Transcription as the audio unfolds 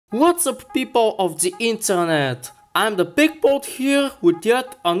What's up, people of the internet? I'm the Big Boat here with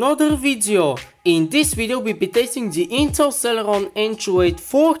yet another video. In this video we'll be testing the Intel Celeron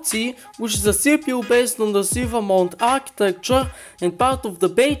N2840, which is a CPU based on the Silvermont architecture and part of the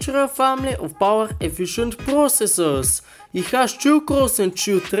Bachelor family of power efficient processors. It has 2 cores and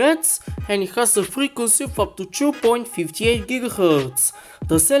 2 threads, and it has a frequency of up to 2.58 GHz.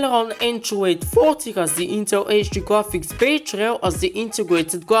 The Celeron N2840 has the Intel HD graphics base rail as the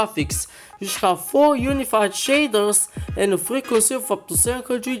integrated graphics, which have 4 unified shaders and a frequency of up to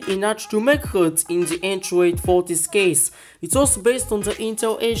 792 MHz in the N2840's case. It's also based on the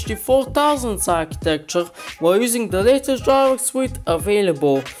Intel HD 4000 architecture while using the latest DirectX suite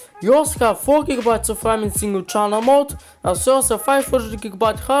available. You also have 4GB of RAM in single channel mode, as well as a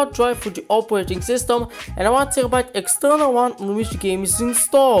 500GB hard drive for the operating system and a 1TB external one on which the game is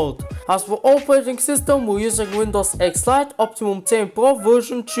installed. As for operating system, we're using Windows X Lite Optimum 10 Pro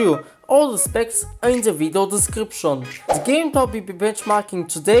version 2. All the specs are in the video description. The game that we'll be benchmarking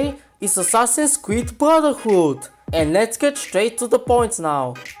today is Assassin's Creed Brotherhood. And let's get straight to the point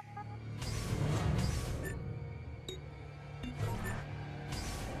now.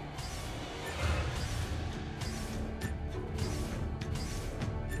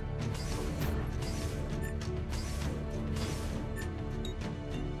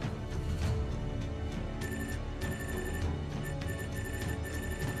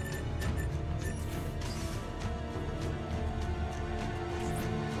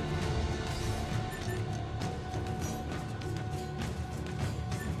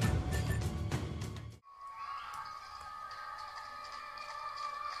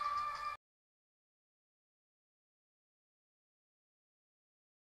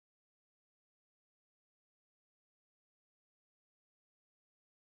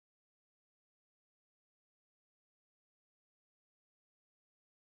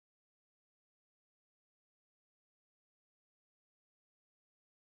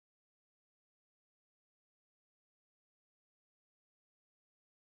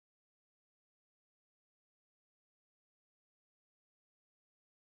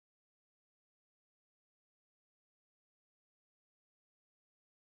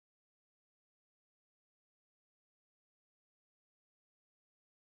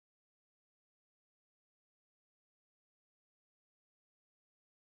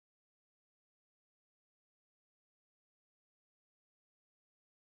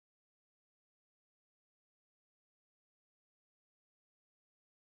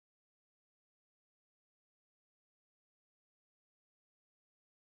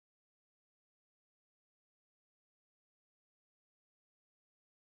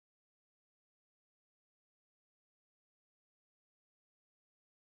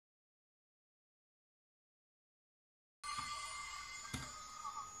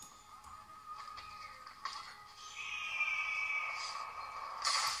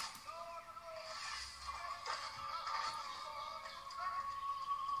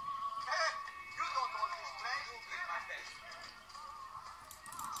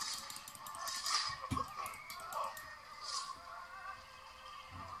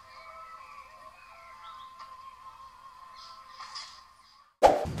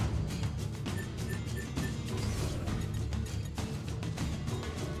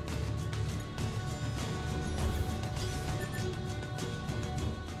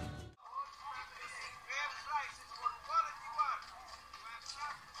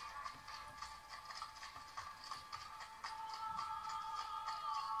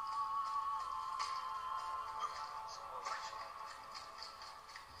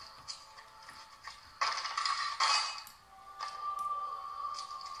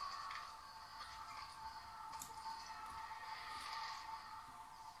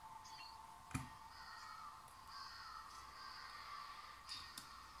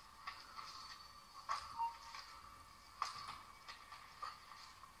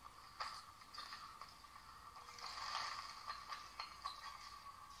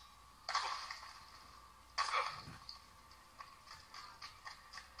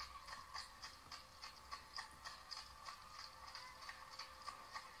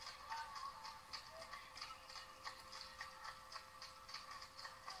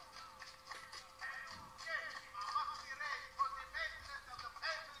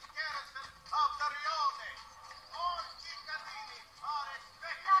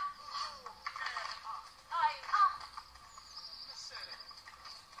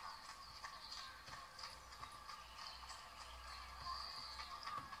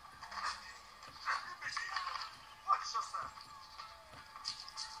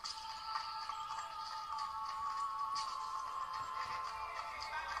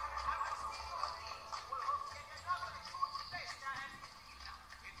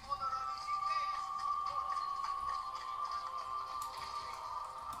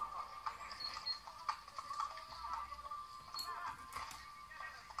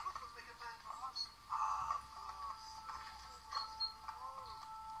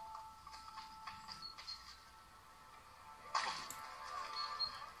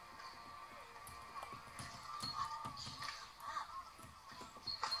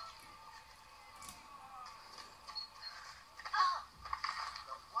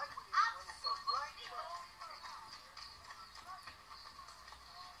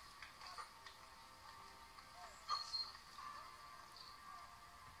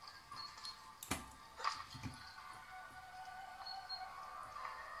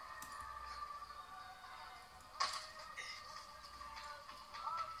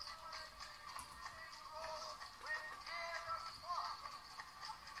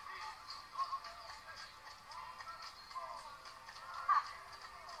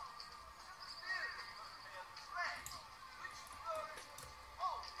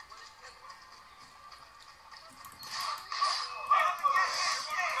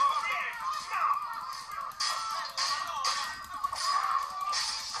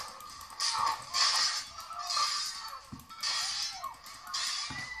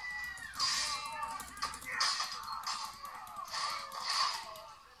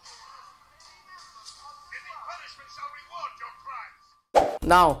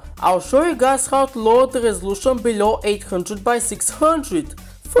 Now, I'll show you guys how to lower the resolution below 800 by 600.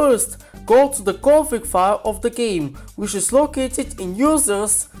 First, go to the config file of the game, which is located in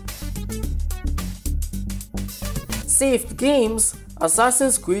Users, Saved Games,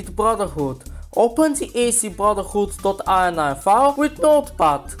 Assassin's Creed Brotherhood. Open the AC Brotherhood.ini file with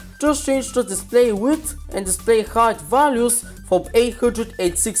Notepad. Just change the display width and display height values from 800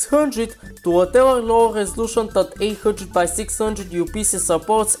 and 600 to whatever lower resolution that 800 by 600 your PC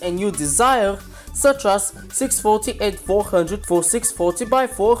supports and you desire, such as 640 and 400 for 640 by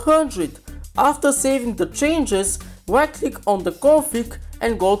 400. After saving the changes, right click on the config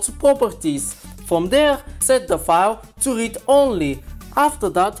and go to Properties. From there, set the file to read only. After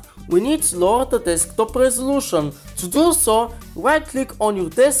that, we need to lower the desktop resolution. To do so, right click on your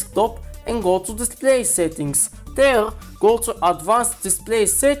desktop and go to Display Settings. There, go to Advanced Display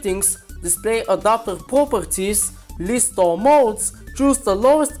Settings, Display Adapter Properties, List all modes, choose the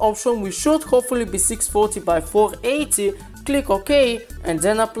lowest option, which should hopefully be 640 by 480, click OK and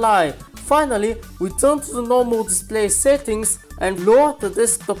then apply. Finally, we turn to the normal display settings and lower the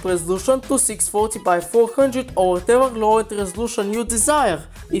desktop resolution to 640 by 400 or whatever lowered resolution you desire,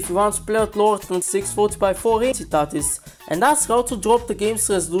 if you want to play it lower than 640 by 480 that is. And that's how to drop the game's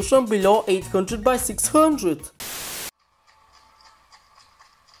resolution below 800 by 600.